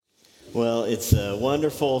Well, it's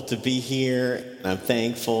wonderful to be here. I'm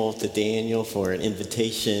thankful to Daniel for an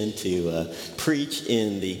invitation to preach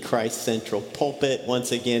in the Christ Central pulpit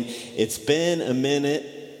once again. It's been a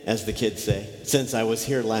minute, as the kids say, since I was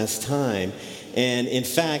here last time. And in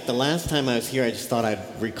fact, the last time I was here, I just thought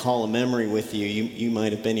I'd recall a memory with you. You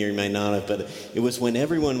might have been here, you might not have, but it was when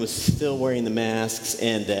everyone was still wearing the masks,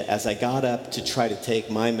 and as I got up to try to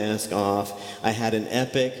take my mask off, I had an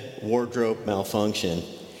epic wardrobe malfunction.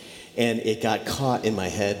 And it got caught in my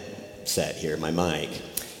headset here, my mic,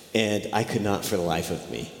 and I could not for the life of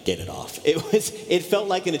me get it off. It felt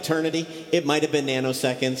like an eternity. It might have been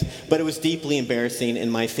nanoseconds, but it was deeply embarrassing, and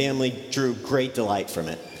my family drew great delight from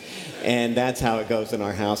it. And that's how it goes in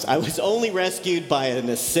our house. I was only rescued by an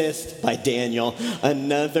assist by Daniel,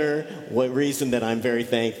 another reason that I'm very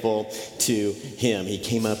thankful to him. He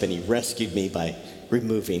came up and he rescued me by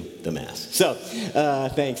removing the mask. So,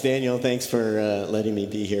 thanks, Daniel. Thanks for letting me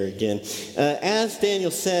be here again. As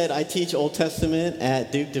Daniel said, I teach Old Testament at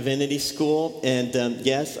Duke Divinity School, and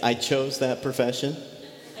yes, I chose that profession.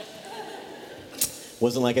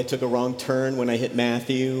 Wasn't like I took a wrong turn when I hit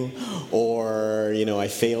Matthew, or, I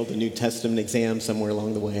failed a New Testament exam somewhere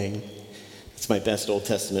along the way. It's my best Old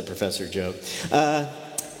Testament professor joke.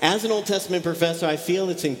 As an Old Testament professor, I feel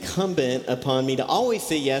it's incumbent upon me to always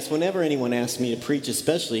say yes whenever anyone asks me to preach,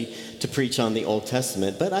 especially to preach on the Old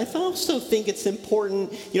Testament. But I also think it's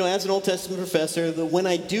important, as an Old Testament professor, that when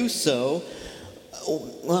I do so,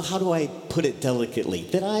 well, how do I put it delicately?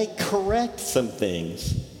 That I correct some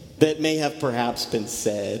things that may have perhaps been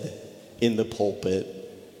said in the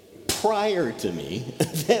pulpit prior to me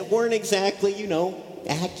that weren't exactly,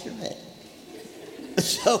 accurate.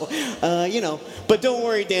 So, but don't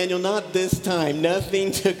worry, Daniel, not this time.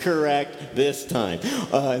 Nothing to correct this time.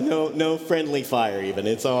 No friendly fire even.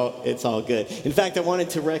 It's all good. In fact, I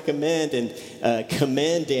wanted to recommend and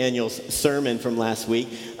commend Daniel's sermon from last week,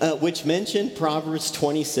 which mentioned Proverbs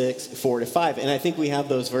 26, 4-5. And I think we have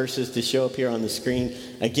those verses to show up here on the screen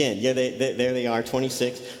again. Yeah, there they are,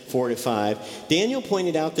 26, 4-5. Daniel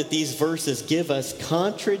pointed out that these verses give us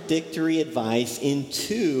contradictory advice in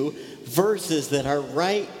two verses that are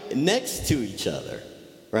right next to each other,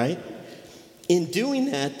 right? In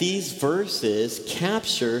doing that, these verses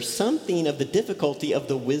capture something of the difficulty of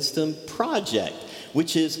the wisdom project,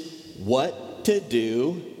 which is what to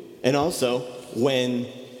do and also when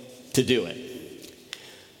to do it.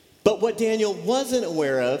 But what Daniel wasn't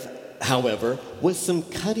aware of, however, was some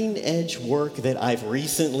cutting-edge work that I've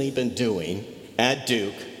recently been doing at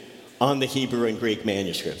Duke on the Hebrew and Greek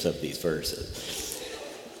manuscripts of these verses.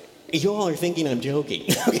 You all are thinking I'm joking.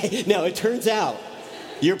 Okay, now it turns out,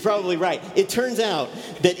 you're probably right. It turns out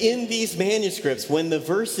that in these manuscripts, when the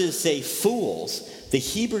verses say fools, the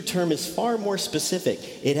Hebrew term is far more specific.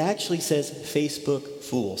 It actually says Facebook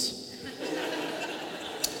fools.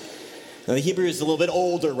 Now the Hebrew is a little bit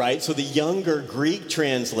older, right? So the younger Greek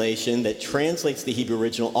translation that translates the Hebrew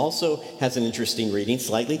original also has an interesting reading,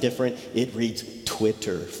 slightly different. It reads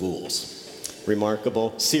Twitter fools.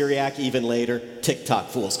 Remarkable. Syriac, even later, TikTok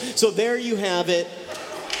fools. So there you have it.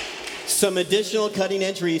 Some additional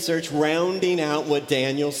cutting-edge research rounding out what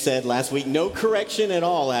Daniel said last week. No correction at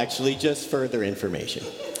all, actually, just further information.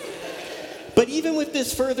 But even with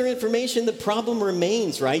this further information, the problem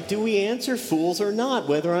remains, right? Do we answer fools or not,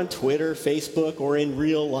 whether on Twitter, Facebook, or in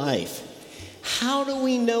real life? How do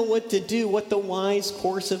we know what to do, what the wise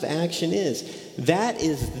course of action is? That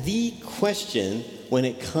is the question when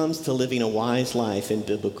it comes to living a wise life in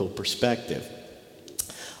biblical perspective.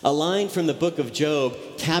 A line from the book of Job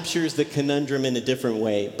captures the conundrum in a different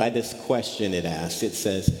way by this question it asks. It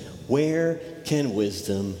says, where can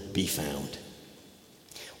wisdom be found?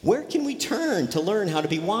 Where can we turn to learn how to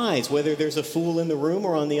be wise, whether there's a fool in the room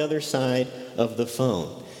or on the other side of the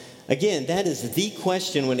phone? Again, that is the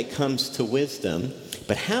question when it comes to wisdom,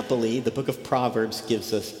 but happily, the book of Proverbs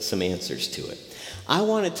gives us some answers to it. I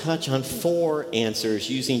want to touch on 4 answers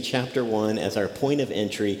using chapter 1 as our point of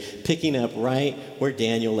entry, picking up right where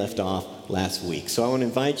Daniel left off last week. So I want to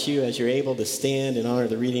invite you, as you're able, to stand and honor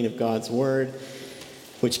the reading of God's word,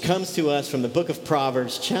 which comes to us from the book of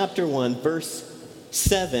Proverbs, chapter 1, verse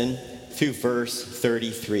 7 through verse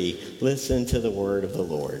 33. Listen to the word of the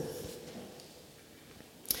Lord.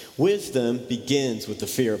 Wisdom begins with the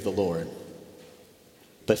fear of the Lord,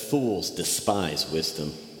 but fools despise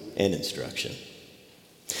wisdom and instruction.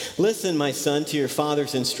 Listen, my son, to your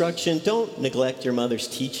father's instruction. Don't neglect your mother's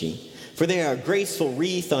teaching, for they are a graceful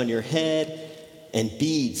wreath on your head and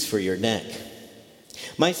beads for your neck.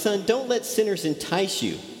 My son, don't let sinners entice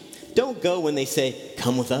you. Don't go when they say,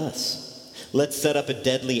 come with us. Let's set up a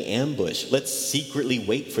deadly ambush. Let's secretly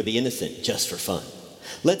wait for the innocent just for fun.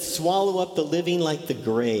 Let's swallow up the living like the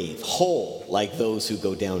grave, whole like those who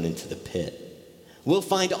go down into the pit. We'll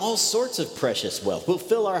find all sorts of precious wealth. We'll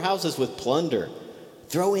fill our houses with plunder.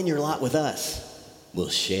 Throw in your lot with us. We'll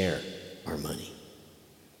share our money.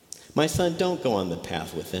 My son, don't go on the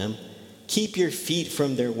path with them. Keep your feet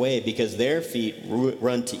from their way, because their feet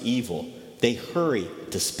run to evil. They hurry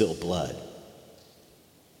to spill blood.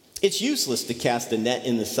 It's useless to cast a net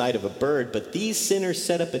in the sight of a bird, but these sinners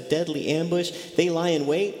set up a deadly ambush. They lie in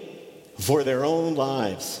wait for their own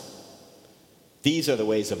lives. These are the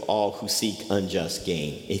ways of all who seek unjust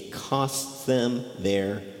gain. It costs them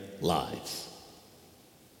their lives.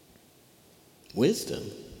 Wisdom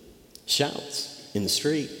shouts in the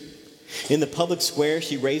street. In the public square,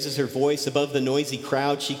 she raises her voice. Above the noisy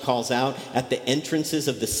crowd, she calls out. At the entrances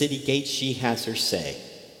of the city gates, she has her say.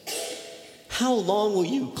 How long will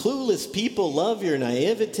you clueless people love your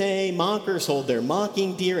naivete? Mockers hold their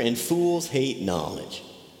mocking dear, and fools hate knowledge.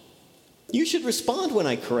 You should respond when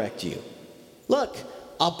I correct you. Look,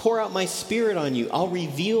 I'll pour out my spirit on you. I'll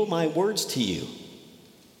reveal my words to you.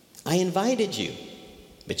 I invited you,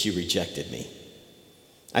 but you rejected me.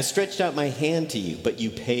 I stretched out my hand to you, but you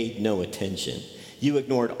paid no attention. You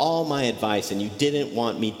ignored all my advice, and you didn't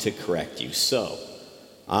want me to correct you. So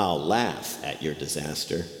I'll laugh at your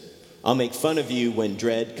disaster. I'll make fun of you when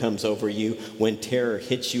dread comes over you, when terror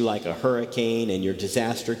hits you like a hurricane, and your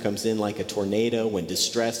disaster comes in like a tornado, when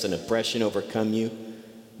distress and oppression overcome you.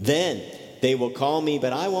 Then they will call me,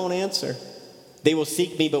 but I won't answer. They will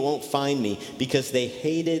seek me, but won't find me, because they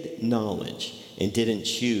hated knowledge and didn't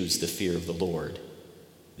choose the fear of the Lord.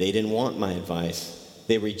 They didn't want my advice.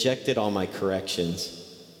 They rejected all my corrections.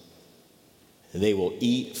 They will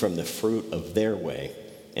eat from the fruit of their way,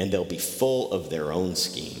 and they'll be full of their own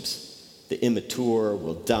schemes. The immature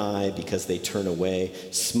will die because they turn away.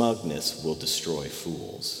 Smugness will destroy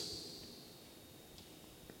fools.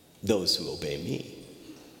 Those who obey me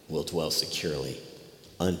will dwell securely,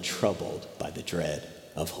 untroubled by the dread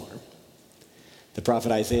of harm. The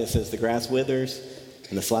prophet Isaiah says, the grass withers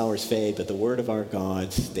and the flowers fade, but the word of our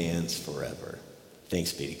God stands forever.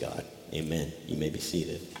 Thanks be to God. Amen. You may be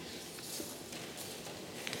seated.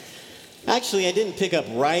 Actually, I didn't pick up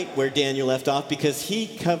right where Daniel left off, because he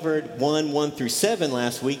covered 1 through 7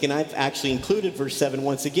 last week, and I've actually included verse 7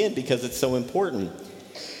 once again because it's so important.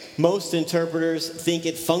 Most interpreters think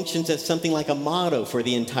it functions as something like a motto for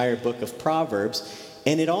the entire book of Proverbs,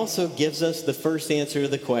 and it also gives us the first answer to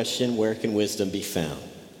the question, where can wisdom be found?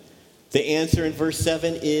 The answer in verse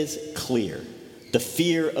 7 is clear. The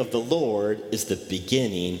fear of the Lord is the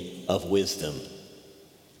beginning of wisdom.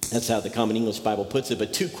 That's how the Common English Bible puts it,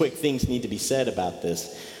 but two quick things need to be said about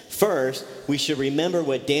this. First, we should remember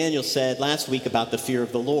what Daniel said last week about the fear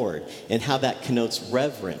of the Lord and how that connotes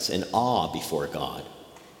reverence and awe before God.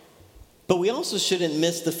 But we also shouldn't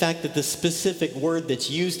miss the fact that the specific word that's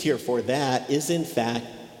used here for that is in fact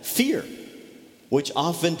fear, which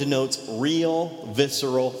often denotes real,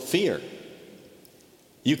 visceral fear.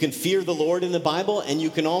 You can fear the Lord in the Bible, and you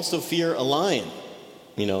can also fear a lion.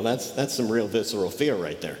 You know, that's some real visceral fear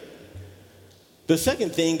right there. The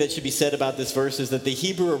second thing that should be said about this verse is that the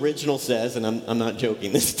Hebrew original says, and I'm not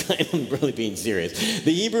joking this time, I'm really being serious.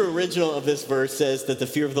 The Hebrew original of this verse says that the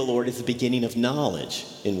fear of the Lord is the beginning of knowledge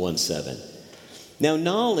in 1:7. Now,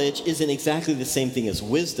 knowledge isn't exactly the same thing as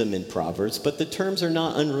wisdom in Proverbs, but the terms are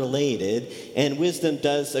not unrelated, and wisdom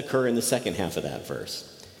does occur in the second half of that verse.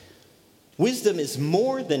 Wisdom is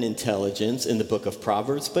more than intelligence in the book of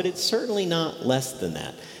Proverbs, but it's certainly not less than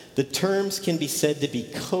that. The terms can be said to be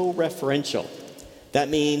co-referential. That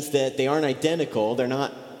means that they aren't identical, they're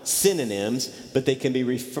not synonyms, but they can be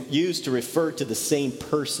used to refer to the same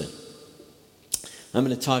person. I'm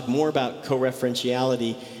going to talk more about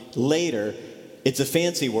co-referentiality later. It's a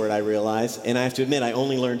fancy word, I realize, and I have to admit I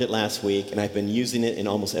only learned it last week, and I've been using it in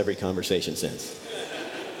almost every conversation since.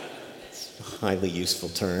 Highly useful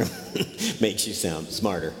term. Makes you sound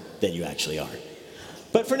smarter than you actually are.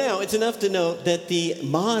 But for now, it's enough to note that the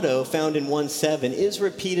motto found in 1:7 is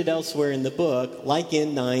repeated elsewhere in the book, like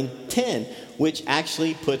in 9:10, which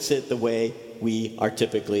actually puts it the way we are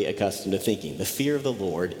typically accustomed to thinking. The fear of the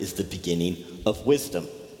Lord is the beginning of wisdom.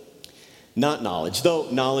 Not knowledge, though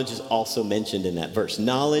knowledge is also mentioned in that verse.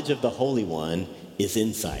 Knowledge of the Holy One is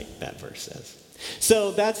insight, that verse says.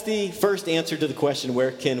 So that's the first answer to the question,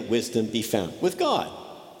 where can wisdom be found? With God,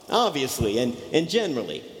 obviously, and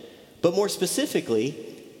generally. But more specifically,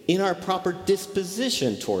 in our proper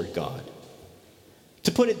disposition toward God.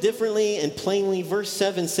 To put it differently and plainly, verse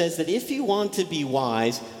 7 says that if you want to be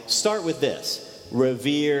wise, start with this: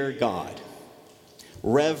 revere God,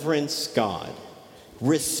 reverence God,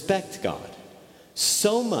 respect God.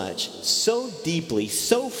 So much, so deeply,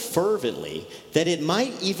 so fervently, that it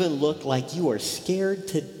might even look like you are scared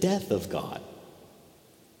to death of God,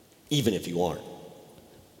 even if you aren't.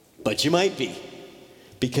 But you might be,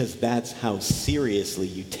 because that's how seriously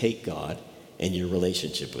you take God and your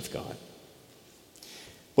relationship with God.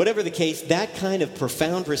 Whatever the case, that kind of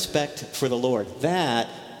profound respect for the Lord, that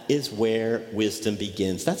is where wisdom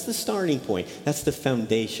begins. That's the starting point. That's the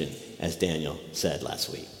foundation, as Daniel said last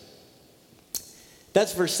week.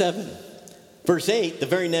 That's verse 7. Verse 8, the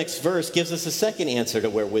very next verse, gives us a second answer to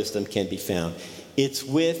where wisdom can be found. It's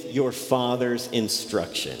with your father's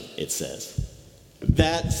instruction, it says.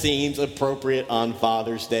 That seems appropriate on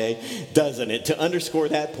Father's Day, doesn't it? To underscore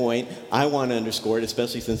that point, I want to underscore it,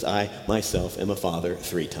 especially since I myself am a father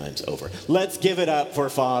 3 times over. Let's give it up for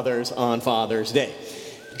fathers on Father's Day.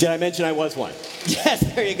 Did I mention I was one? Yes,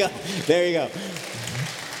 there you go. There you go.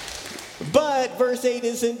 But verse 8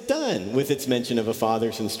 isn't done with its mention of a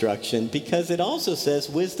father's instruction, because it also says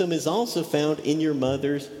wisdom is also found in your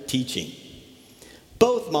mother's teaching.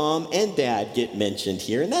 Both mom and dad get mentioned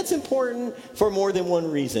here, and that's important for more than one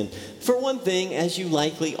reason. For one thing, as you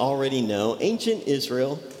likely already know, ancient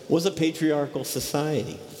Israel was a patriarchal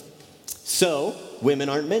society. So, women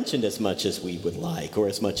aren't mentioned as much as we would like, or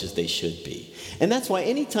as much as they should be. And that's why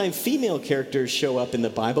anytime female characters show up in the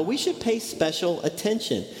Bible, we should pay special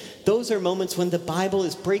attention. Those are moments when the Bible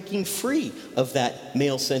is breaking free of that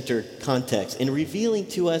male-centered context and revealing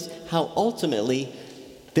to us how ultimately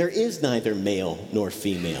there is neither male nor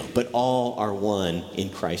female, but all are one in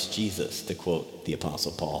Christ Jesus, to quote the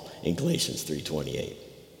Apostle Paul in Galatians 3:28.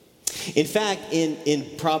 In fact, in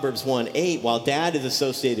Proverbs 1:8, while dad is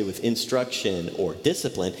associated with instruction or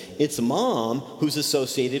discipline, it's mom who's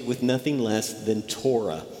associated with nothing less than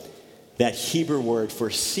Torah, that Hebrew word for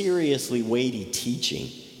seriously weighty teaching,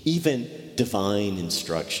 even divine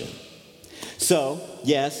instruction. So,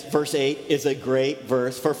 yes, verse 8 is a great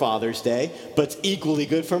verse for Father's Day, but it's equally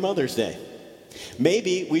good for Mother's Day.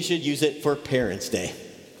 Maybe we should use it for Parents' Day.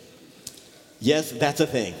 Yes, that's a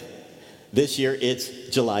thing. This year, it's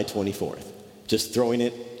July 24th. Just throwing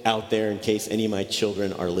it out there in case any of my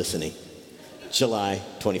children are listening. July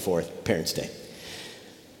 24th, Parents' Day.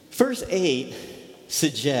 Verse 8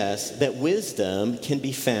 suggests that wisdom can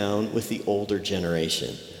be found with the older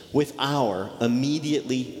generation, with our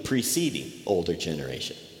immediately preceding older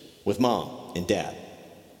generation, with mom and dad.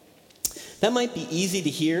 That might be easy to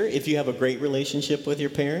hear if you have a great relationship with your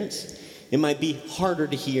parents. It might be harder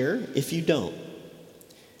to hear if you don't.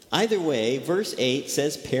 Either way, verse 8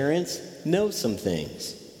 says parents know some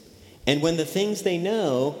things. And when the things they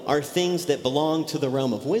know are things that belong to the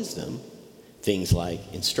realm of wisdom, things like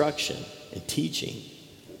instruction and teaching,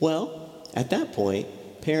 well, at that point,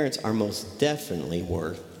 parents are most definitely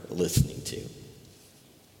worth listening to.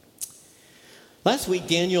 Last week,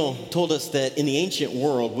 Daniel told us that in the ancient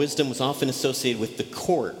world, wisdom was often associated with the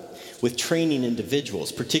court, with training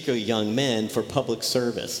individuals, particularly young men, for public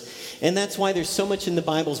service. And that's why there's so much in the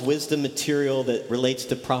Bible's wisdom material that relates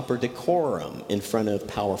to proper decorum in front of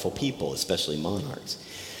powerful people, especially monarchs.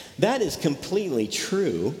 That is completely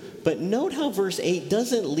true, but note how verse 8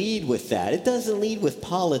 doesn't lead with that. It doesn't lead with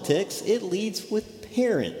politics, it leads with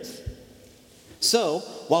parents. So,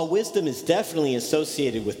 while wisdom is definitely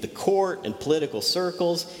associated with the court and political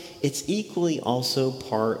circles, it's equally also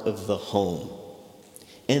part of the home.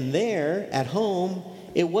 And there, at home,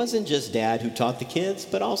 it wasn't just dad who taught the kids,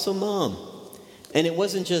 but also mom. And it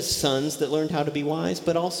wasn't just sons that learned how to be wise,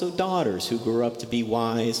 but also daughters who grew up to be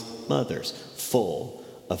wise mothers, full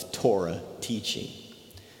of Torah teaching.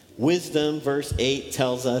 Wisdom, verse 8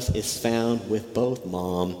 tells us, is found with both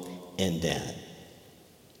mom and dad.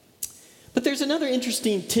 But there's another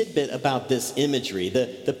interesting tidbit about this imagery.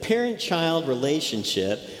 The parent-child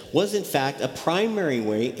relationship was, in fact, a primary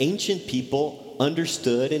way ancient people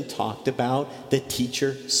understood and talked about the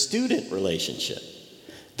teacher-student relationship.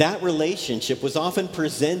 That relationship was often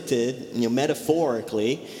presented,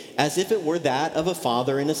 metaphorically, as if it were that of a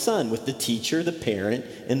father and a son, with the teacher, the parent,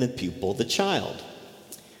 and the pupil, the child.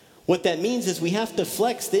 What that means is we have to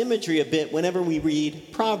flex the imagery a bit whenever we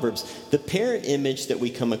read Proverbs. The parent image that we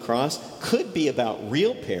come across could be about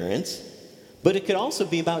real parents, but it could also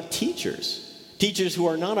be about teachers who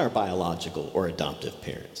are not our biological or adoptive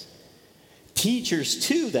parents. Teachers,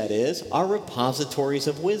 too, that is, are repositories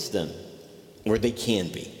of wisdom, or they can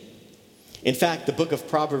be. In fact, the book of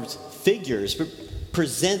Proverbs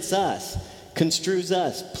presents us, construes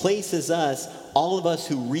us, places us, all of us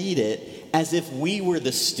who read it, as if we were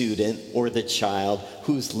the student or the child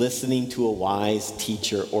who's listening to a wise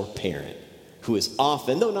teacher or parent, who is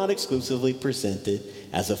often, though not exclusively, presented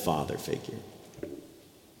as a father figure.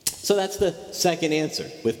 So that's the second answer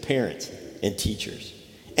with parents and teachers.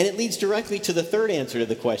 And it leads directly to the third answer to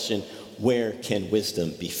the question, where can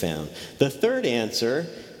wisdom be found? The third answer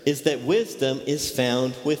is that wisdom is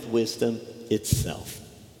found with wisdom itself.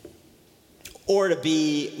 Or to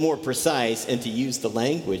be more precise and to use the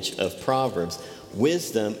language of Proverbs,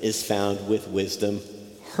 wisdom is found with wisdom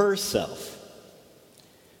herself.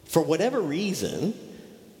 For whatever reason,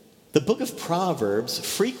 the book of Proverbs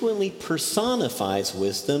frequently personifies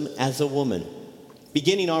wisdom as a woman.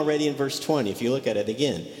 Beginning already in verse 20, if you look at it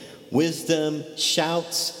again. Wisdom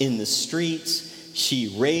shouts in the streets.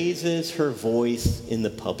 She raises her voice in the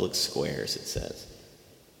public squares, it says.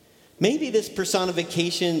 Maybe this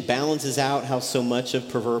personification balances out how so much of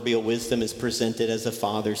proverbial wisdom is presented as a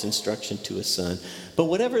father's instruction to a son. But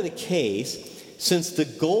whatever the case, since the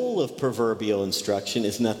goal of proverbial instruction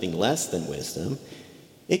is nothing less than wisdom,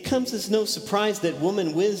 it comes as no surprise that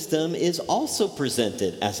woman wisdom is also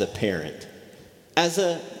presented as a parent, as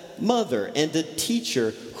a mother and a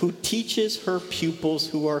teacher who teaches her pupils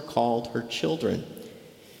who are called her children.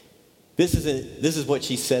 This is what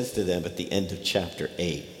she says to them at the end of chapter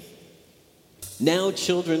 8. Now,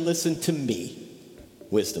 children, listen to me,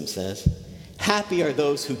 wisdom says. Happy are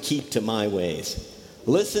those who keep to my ways.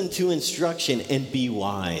 Listen to instruction and be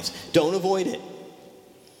wise. Don't avoid it.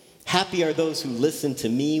 Happy are those who listen to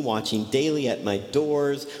me, watching daily at my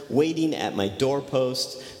doors, waiting at my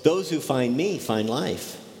doorposts. Those who find me find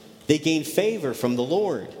life. They gain favor from the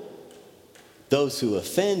Lord. Those who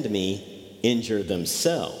offend me injure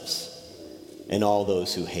themselves. And all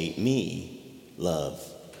those who hate me love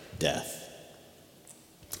death.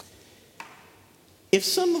 If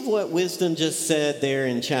some of what wisdom just said there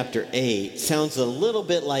in chapter 8 sounds a little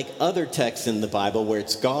bit like other texts in the Bible where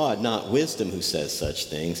it's God, not wisdom, who says such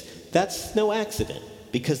things, that's no accident,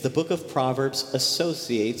 because the book of Proverbs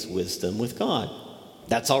associates wisdom with God.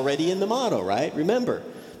 That's already in the motto, right? Remember,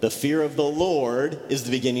 the fear of the Lord is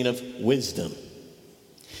the beginning of wisdom.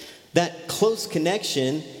 That close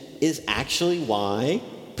connection is actually why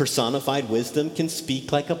personified wisdom can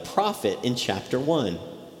speak like a prophet in chapter 1.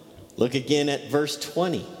 Look again at verse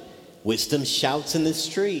 20. Wisdom shouts in the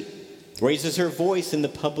street, raises her voice in the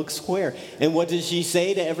public square. And what does she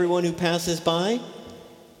say to everyone who passes by?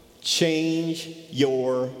 Change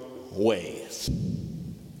your ways.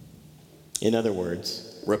 In other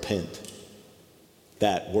words, repent.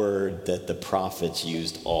 That word that the prophets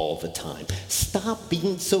used all the time. Stop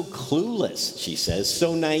being so clueless, she says,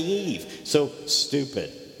 so naive, so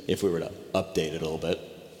stupid, if we were to update it a little bit.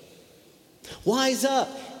 Wise up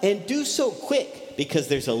and do so quick, because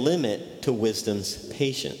there's a limit to wisdom's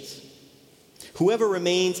patience. Whoever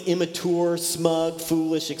remains immature, smug,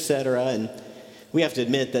 foolish, etc., and we have to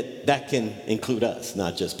admit that that can include us,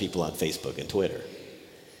 not just people on Facebook and Twitter.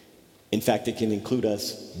 In fact, it can include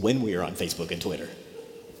us when we are on Facebook and Twitter.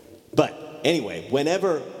 But anyway,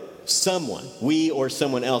 whenever someone, we or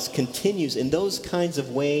someone else, continues in those kinds of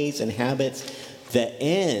ways and habits, the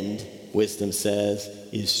end, wisdom says,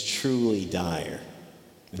 is truly dire.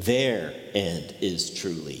 Their end is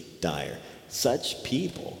truly dire. Such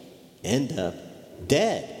people end up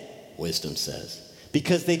dead, wisdom says,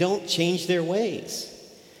 because they don't change their ways.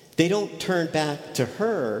 They don't turn back to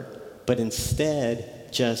her, but instead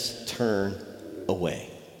just turn away.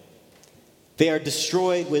 They are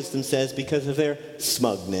destroyed, wisdom says, because of their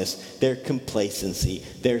smugness, their complacency,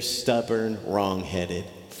 their stubborn, wrong-headed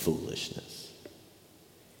foolishness.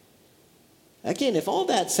 Again, if all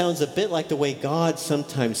that sounds a bit like the way God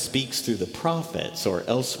sometimes speaks through the prophets or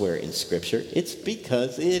elsewhere in Scripture, it's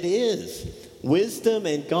because it is. Wisdom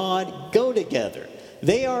and God go together.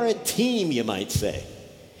 They are a team, you might say.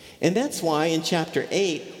 And that's why in chapter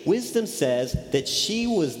 8, wisdom says that she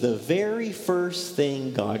was the very first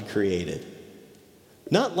thing God created.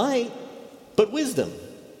 Not light, but wisdom.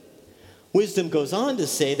 Wisdom goes on to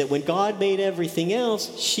say that when God made everything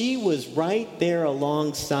else, she was right there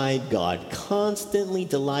alongside God, constantly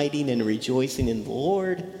delighting and rejoicing in the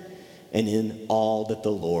Lord and in all that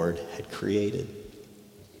the Lord had created.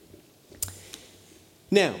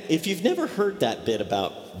 Now, if you've never heard that bit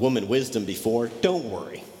about woman wisdom before, don't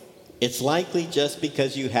worry. It's likely just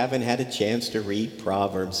because you haven't had a chance to read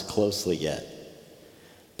Proverbs closely yet.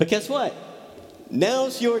 But guess what?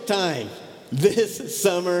 Now's your time. This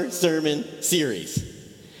summer sermon series.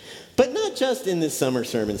 But not just in this summer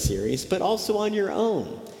sermon series, but also on your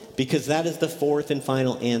own, because that is the fourth and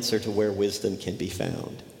final answer to where wisdom can be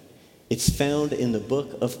found. It's found in the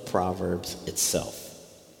book of Proverbs itself.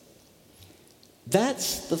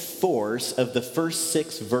 That's the force of the first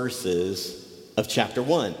 6 verses of chapter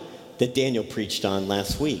 1 that Daniel preached on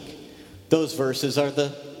last week. Those verses are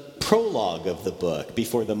the prologue of the book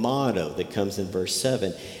before the motto that comes in verse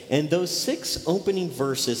 7. And those 6 opening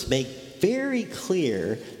verses make very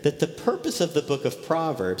clear that the purpose of the book of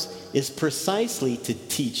Proverbs is precisely to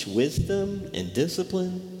teach wisdom and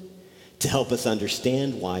discipline, to help us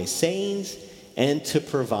understand wise sayings, and to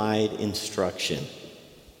provide instruction.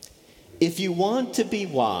 If you want to be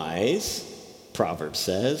wise, Proverbs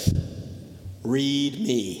says, read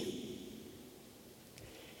me.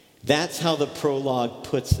 That's how the prologue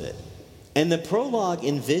puts it. And the prologue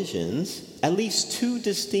envisions at least 2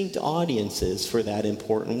 distinct audiences for that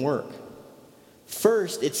important work.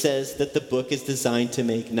 First, it says that the book is designed to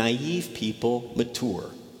make naive people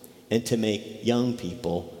mature and to make young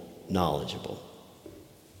people knowledgeable.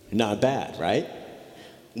 Not bad, right?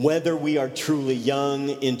 Whether we are truly young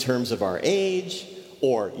in terms of our age,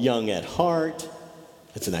 or young at heart,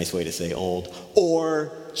 that's a nice way to say old,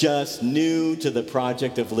 or just new to the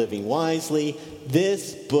project of living wisely,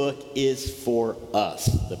 this book is for us,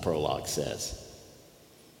 the prologue says.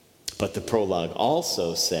 But the prologue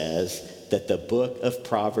also says that the book of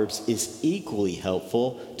Proverbs is equally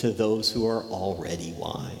helpful to those who are already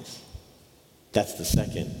wise. That's the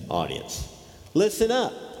second audience. Listen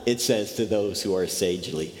up, it says to those who are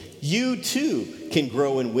sagely. You too can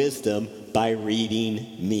grow in wisdom by reading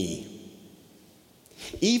me.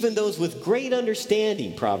 Even those with great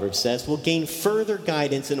understanding, Proverbs says, will gain further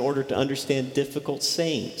guidance in order to understand difficult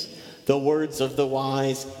sayings, the words of the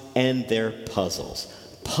wise, and their puzzles.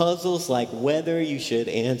 Puzzles like whether you should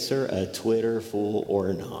answer a Twitter fool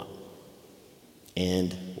or not,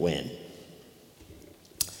 and when.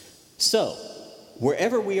 So,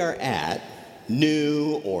 wherever we are at,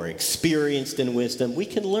 new or experienced in wisdom, we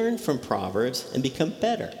can learn from Proverbs and become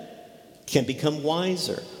better, can become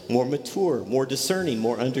wiser, more mature, more discerning,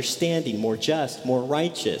 more understanding, more just, more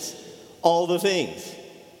righteous. All the things.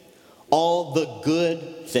 All the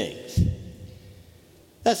good things.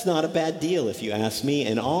 That's not a bad deal if you ask me,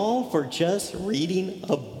 and all for just reading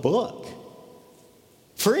a book.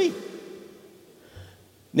 Free.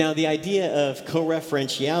 Now, the idea of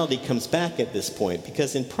co-referentiality comes back at this point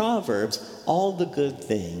because in Proverbs, all the good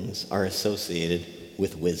things are associated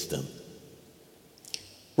with wisdom.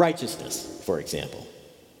 Righteousness, for example.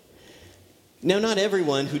 Now, not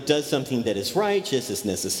everyone who does something that is righteous is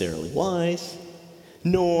necessarily wise,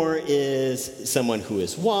 nor is someone who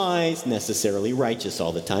is wise necessarily righteous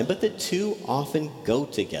all the time, but the two often go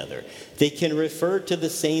together. They can refer to the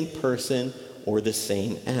same person or the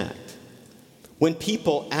same act. When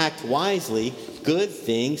people act wisely, good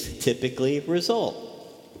things typically result.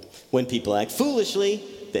 When people act foolishly,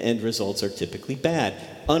 the end results are typically bad.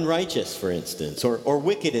 Unrighteous, for instance, or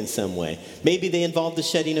wicked in some way. Maybe they involve the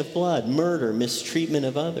shedding of blood, murder, mistreatment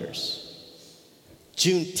of others.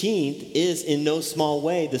 Juneteenth is in no small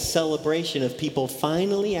way the celebration of people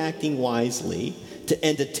finally acting wisely to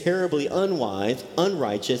end a terribly unwise,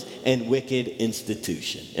 unrighteous, and wicked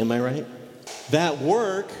institution. Am I right? That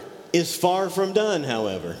work is far from done,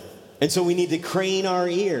 however. And so we need to crane our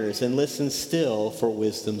ears and listen still for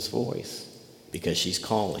wisdom's voice, because she's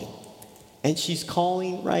calling. And she's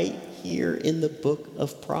calling right here in the book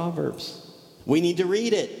of Proverbs. We need to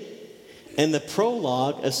read it. And the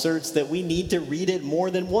prologue asserts that we need to read it more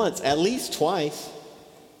than once, at least twice.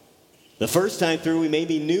 The first time through, we may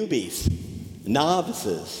be newbies,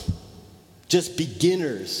 novices, just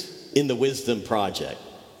beginners in the wisdom project.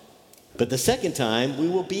 But the second time, we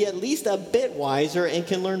will be at least a bit wiser and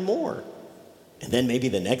can learn more. And then maybe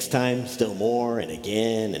the next time, still more, and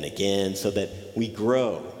again, so that we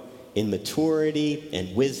grow in maturity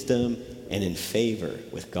and wisdom and in favor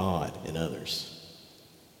with God and others.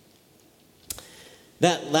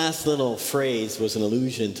 That last little phrase was an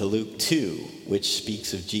allusion to Luke 2, which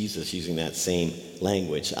speaks of Jesus using that same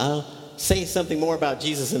language. I'll say something more about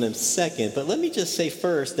Jesus in a second, but let me just say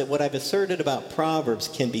first that what I've asserted about Proverbs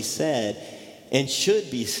can be said and should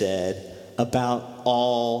be said about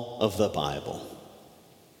all of the Bible.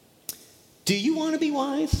 Do you want to be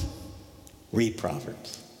wise? Read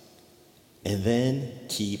Proverbs. And then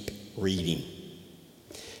keep reading.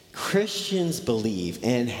 Christians believe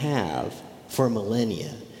and have for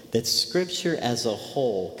millennia that Scripture as a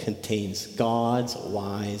whole contains God's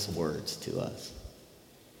wise words to us.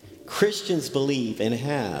 Christians believe and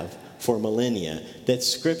have for millennia that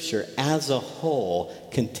Scripture as a whole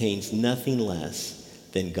contains nothing less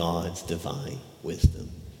than God's divine wisdom.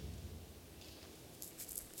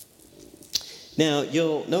 Now,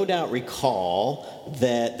 you'll no doubt recall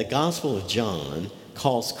that the Gospel of John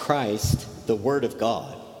calls Christ the Word of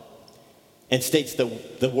God and states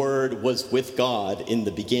the Word was with God in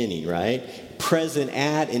the beginning, right? Present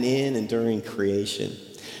at and in and during creation.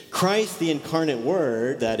 Christ, the incarnate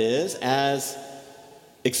Word, that is, as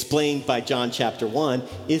explained by John chapter 1,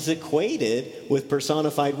 is equated with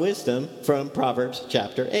personified wisdom from Proverbs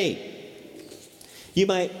chapter 8. You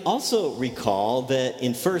might also recall that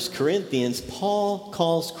in 1 Corinthians, Paul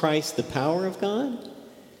calls Christ the power of God,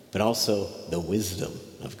 but also the wisdom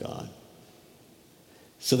of God.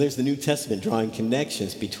 So there's the New Testament drawing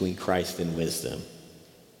connections between Christ and wisdom.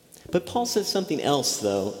 But Paul says something else,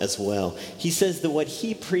 though, as well. He says that what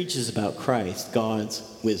he preaches about Christ, God's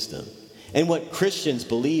wisdom, and what Christians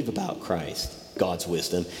believe about Christ, God's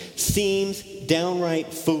wisdom, seems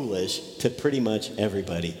downright foolish to pretty much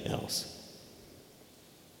everybody else.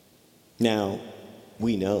 Now,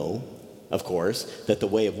 we know, of course, that the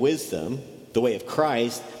way of wisdom, the way of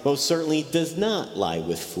Christ, most certainly does not lie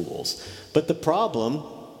with fools. But the problem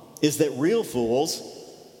is that real fools,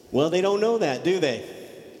 well, they don't know that, do they?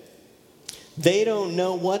 They don't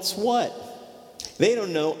know what's what. They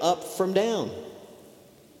don't know up from down.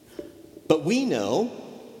 But we know,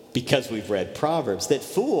 because we've read Proverbs, that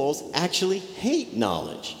fools actually hate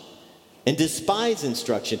knowledge and despise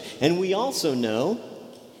instruction. And we also know,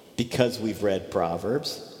 because we've read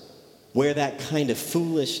Proverbs, where that kind of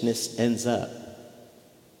foolishness ends up: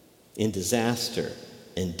 in disaster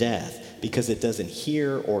and death, because it doesn't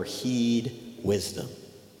hear or heed wisdom,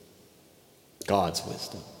 God's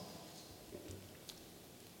wisdom.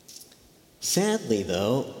 Sadly,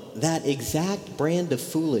 though, that exact brand of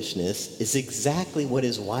foolishness is exactly what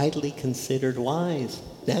is widely considered wise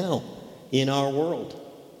now in our world.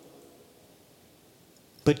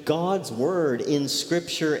 But God's word in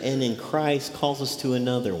Scripture and in Christ calls us to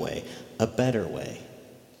another way, a better way,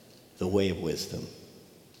 the way of wisdom.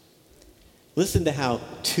 Listen to how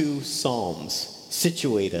 2 Psalms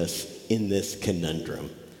situate us in this conundrum.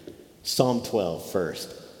 Psalm 12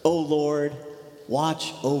 first. O Lord,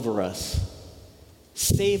 watch over us.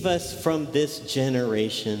 Save us from this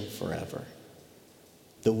generation forever.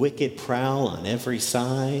 The wicked prowl on every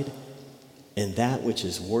side, and that which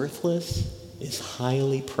is worthless is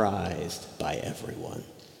highly prized by everyone.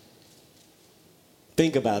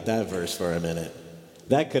 Think about that verse for a minute.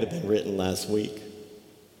 That could have been written last week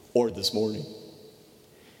or this morning.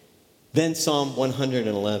 Then Psalm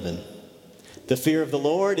 111. The fear of the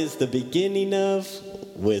Lord is the beginning of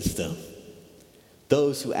wisdom.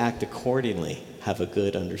 Those who act accordingly have a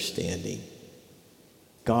good understanding.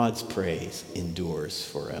 God's praise endures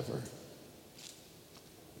forever.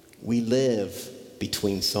 We live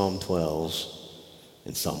between Psalm 12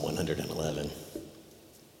 and Psalm 111.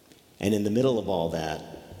 And in the middle of all that,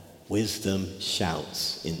 wisdom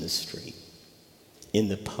shouts in the street. In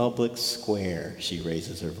the public square, she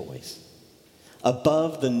raises her voice.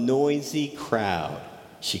 Above the noisy crowd,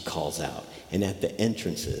 she calls out. And at the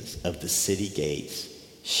entrances of the city gates,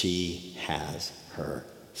 she has her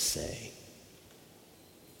say.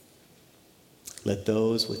 Let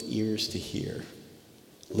those with ears to hear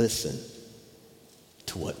listen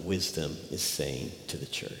to what wisdom is saying to the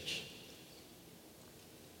church.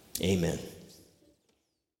 Amen.